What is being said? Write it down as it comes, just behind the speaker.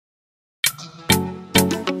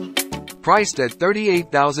Priced at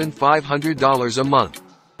 $38,500 a month.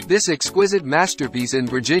 This exquisite masterpiece in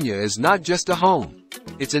Virginia is not just a home.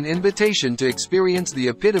 It's an invitation to experience the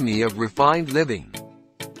epitome of refined living.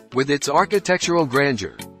 With its architectural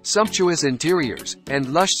grandeur, sumptuous interiors,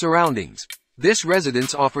 and lush surroundings, this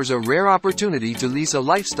residence offers a rare opportunity to lease a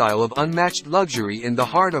lifestyle of unmatched luxury in the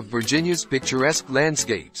heart of Virginia's picturesque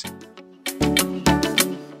landscapes.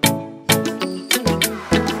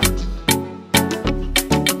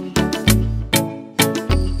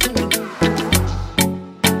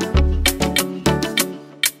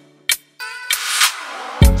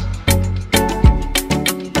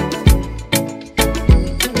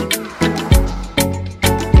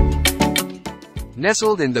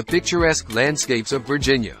 Nestled in the picturesque landscapes of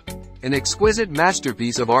Virginia, an exquisite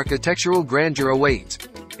masterpiece of architectural grandeur awaits,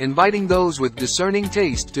 inviting those with discerning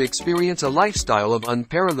taste to experience a lifestyle of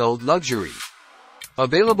unparalleled luxury.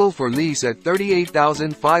 Available for lease at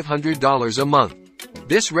 $38,500 a month,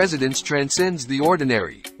 this residence transcends the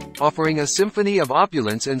ordinary, offering a symphony of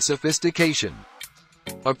opulence and sophistication.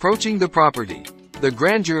 Approaching the property, the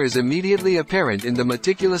grandeur is immediately apparent in the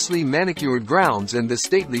meticulously manicured grounds and the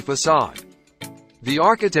stately facade. The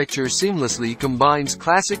architecture seamlessly combines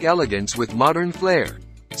classic elegance with modern flair,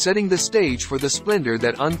 setting the stage for the splendor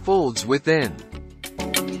that unfolds within.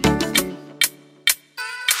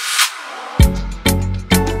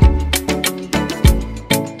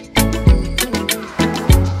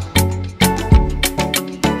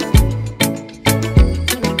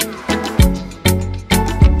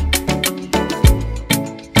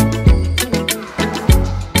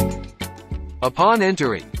 Upon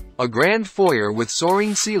entering, a grand foyer with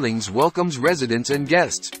soaring ceilings welcomes residents and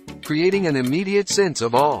guests, creating an immediate sense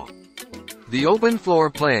of awe. The open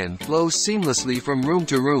floor plan flows seamlessly from room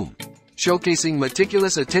to room, showcasing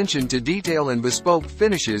meticulous attention to detail and bespoke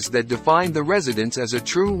finishes that define the residence as a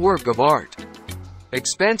true work of art.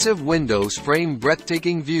 Expansive windows frame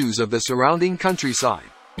breathtaking views of the surrounding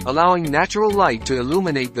countryside, allowing natural light to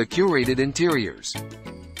illuminate the curated interiors.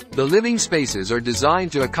 The living spaces are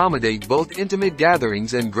designed to accommodate both intimate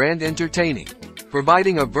gatherings and grand entertaining,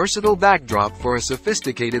 providing a versatile backdrop for a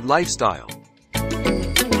sophisticated lifestyle.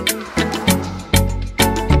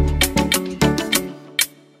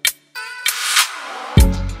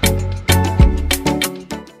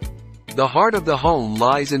 The heart of the home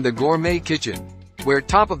lies in the gourmet kitchen, where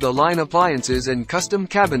top-of-the-line appliances and custom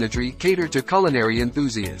cabinetry cater to culinary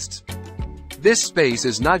enthusiasts. This space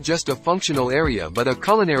is not just a functional area but a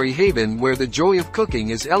culinary haven where the joy of cooking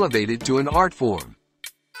is elevated to an art form.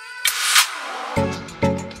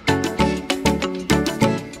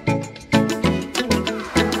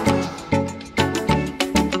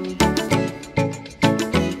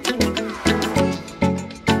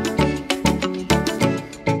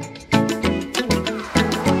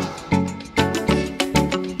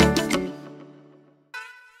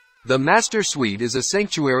 The master suite is a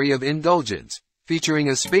sanctuary of indulgence, featuring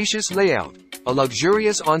a spacious layout, a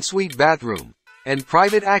luxurious ensuite bathroom, and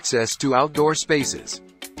private access to outdoor spaces.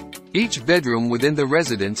 Each bedroom within the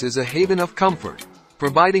residence is a haven of comfort,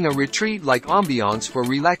 providing a retreat-like ambiance for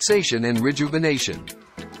relaxation and rejuvenation.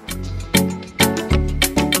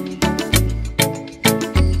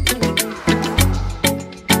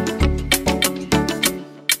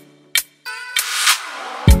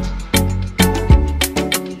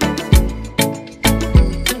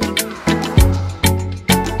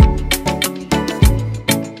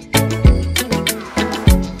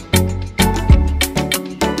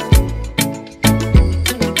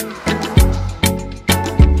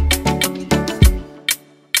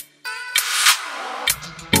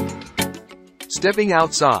 Stepping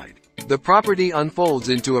outside, the property unfolds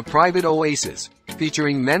into a private oasis,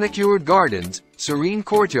 featuring manicured gardens, serene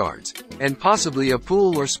courtyards, and possibly a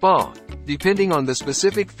pool or spa, depending on the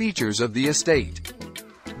specific features of the estate.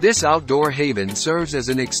 This outdoor haven serves as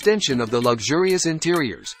an extension of the luxurious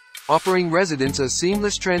interiors, offering residents a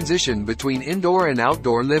seamless transition between indoor and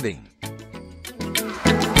outdoor living.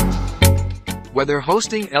 Whether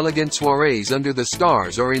hosting elegant soirees under the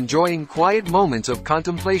stars or enjoying quiet moments of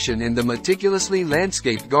contemplation in the meticulously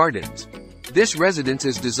landscaped gardens, this residence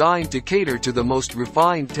is designed to cater to the most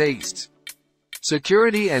refined tastes.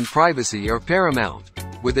 Security and privacy are paramount,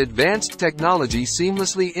 with advanced technology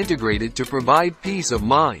seamlessly integrated to provide peace of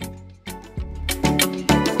mind.